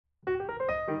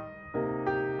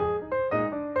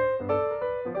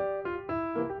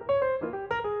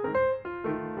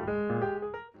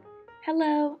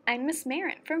Hello, I'm Miss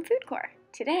Maren from Food Corps.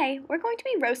 Today, we're going to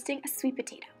be roasting a sweet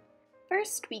potato.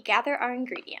 First, we gather our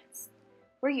ingredients.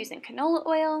 We're using canola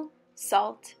oil,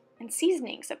 salt, and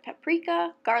seasonings of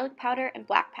paprika, garlic powder, and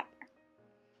black pepper.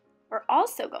 We're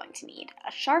also going to need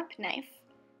a sharp knife,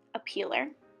 a peeler,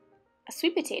 a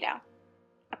sweet potato,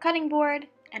 a cutting board,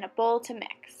 and a bowl to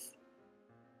mix.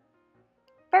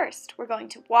 First, we're going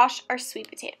to wash our sweet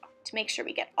potato to make sure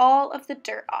we get all of the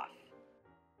dirt off.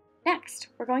 Next,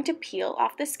 we're going to peel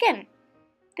off the skin.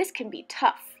 This can be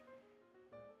tough.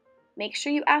 Make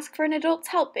sure you ask for an adult's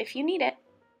help if you need it.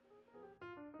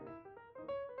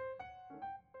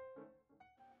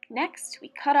 Next, we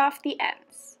cut off the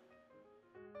ends.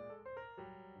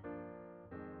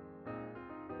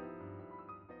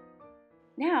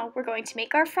 Now we're going to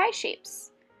make our fry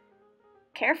shapes.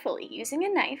 Carefully, using a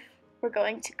knife, we're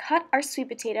going to cut our sweet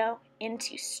potato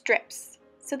into strips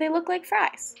so they look like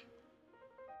fries.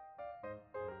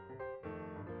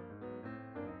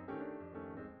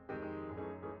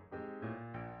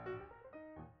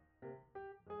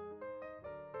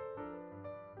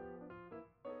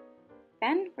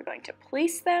 Then we're going to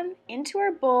place them into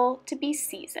our bowl to be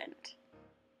seasoned.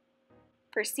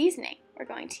 For seasoning, we're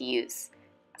going to use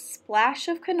a splash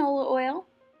of canola oil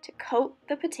to coat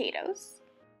the potatoes,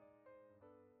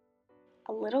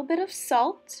 a little bit of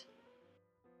salt,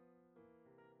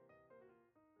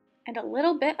 and a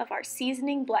little bit of our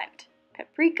seasoning blend,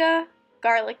 paprika,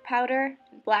 garlic powder,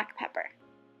 and black pepper.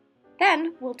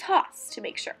 Then we'll toss to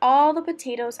make sure all the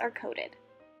potatoes are coated.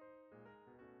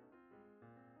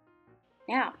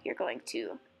 Now you're going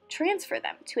to transfer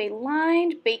them to a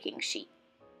lined baking sheet.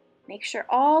 Make sure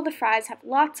all the fries have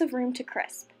lots of room to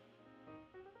crisp.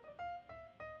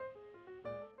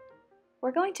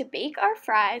 We're going to bake our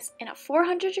fries in a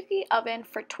 400-degree oven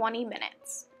for 20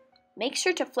 minutes. Make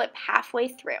sure to flip halfway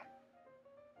through.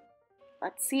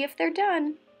 Let's see if they're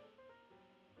done.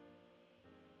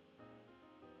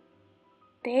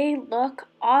 They look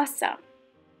awesome.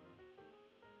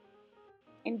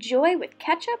 Enjoy with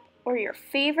ketchup or your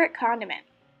favorite condiment.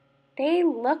 They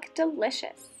look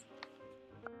delicious.